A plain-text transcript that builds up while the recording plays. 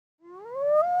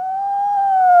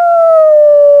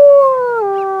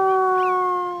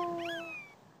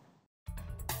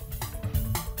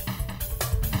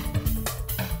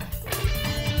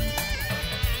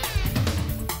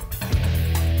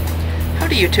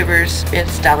YouTubers,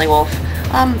 it's Dolly Wolf.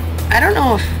 I don't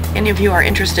know if any of you are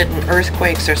interested in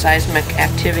earthquakes or seismic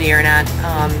activity or not.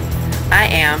 I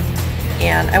am,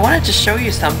 and I wanted to show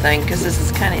you something because this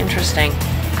is kind of interesting.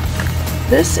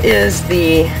 This is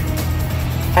the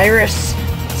IRIS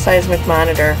seismic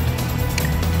monitor,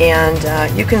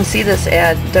 and you can see this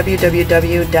at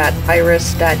www.iris.edu.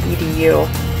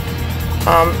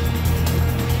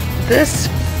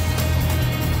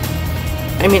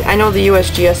 I know the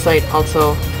USGS site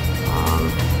also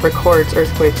records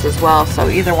earthquakes as well, so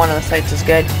either one of the sites is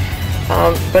good.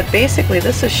 But basically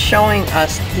this is showing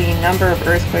us the number of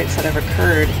earthquakes that have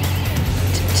occurred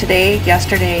today,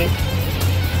 yesterday,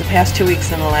 the past 2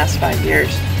 weeks, and the last 5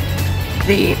 years.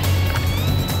 The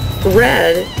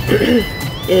red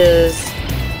is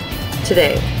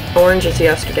today, orange is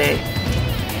yesterday,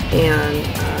 and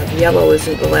yellow is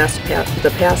in the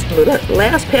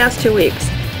past 2 weeks.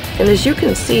 And as you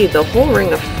can see, the whole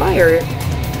ring of fire,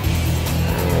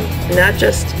 not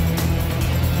just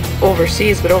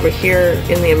overseas, but over here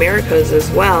in the Americas as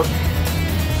well,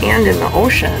 and in the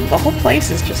ocean, the whole place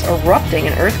is just erupting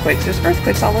in earthquakes. There's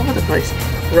earthquakes all over the place.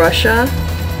 Russia,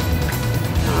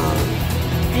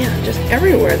 man, just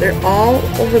everywhere. They're all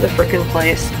over the frickin'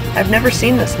 place. I've never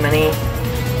seen this many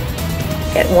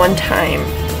at one time.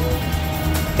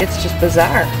 It's just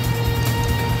bizarre.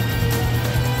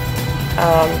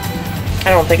 I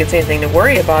don't think it's anything to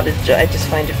worry about. I just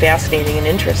find it fascinating and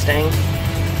interesting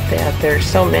that there's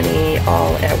so many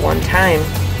all at one time.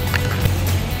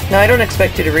 Now, I don't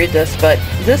expect you to read this, but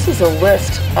this is a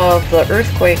list of the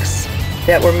earthquakes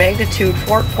that were magnitude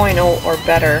 4.0 or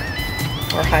better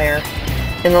or higher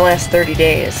in the last 30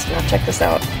 days. Now check this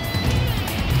out.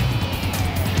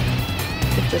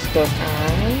 It just goes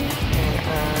on and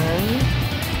on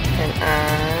and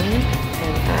on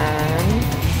and on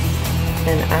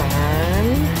and on.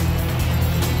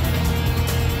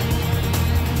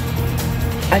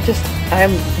 I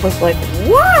was like,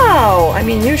 wow! I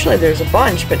mean, usually there's a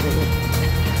bunch, but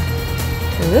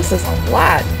and this is a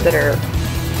lot that are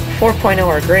 4.0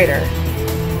 or greater.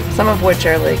 Some of which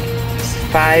are like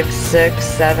 5, 6,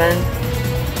 7.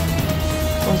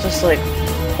 I was just like,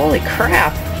 holy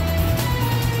crap.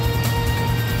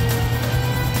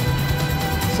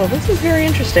 So this is very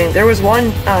interesting. There was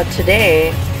one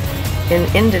today in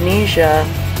Indonesia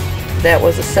that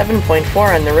was a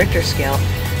 7.4 on the Richter scale,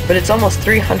 but it's almost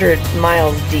 300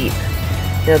 miles deep.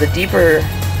 You know, the deeper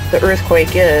the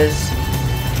earthquake is,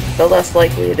 the less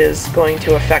likely it is going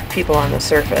to affect people on the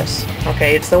surface.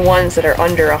 Okay, it's the ones that are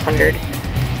under 100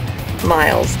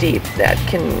 miles deep that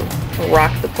can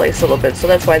rock the place a little bit, so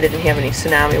that's why they didn't have any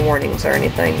tsunami warnings or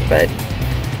anything. But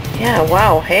yeah,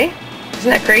 wow, hey?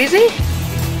 Isn't that crazy?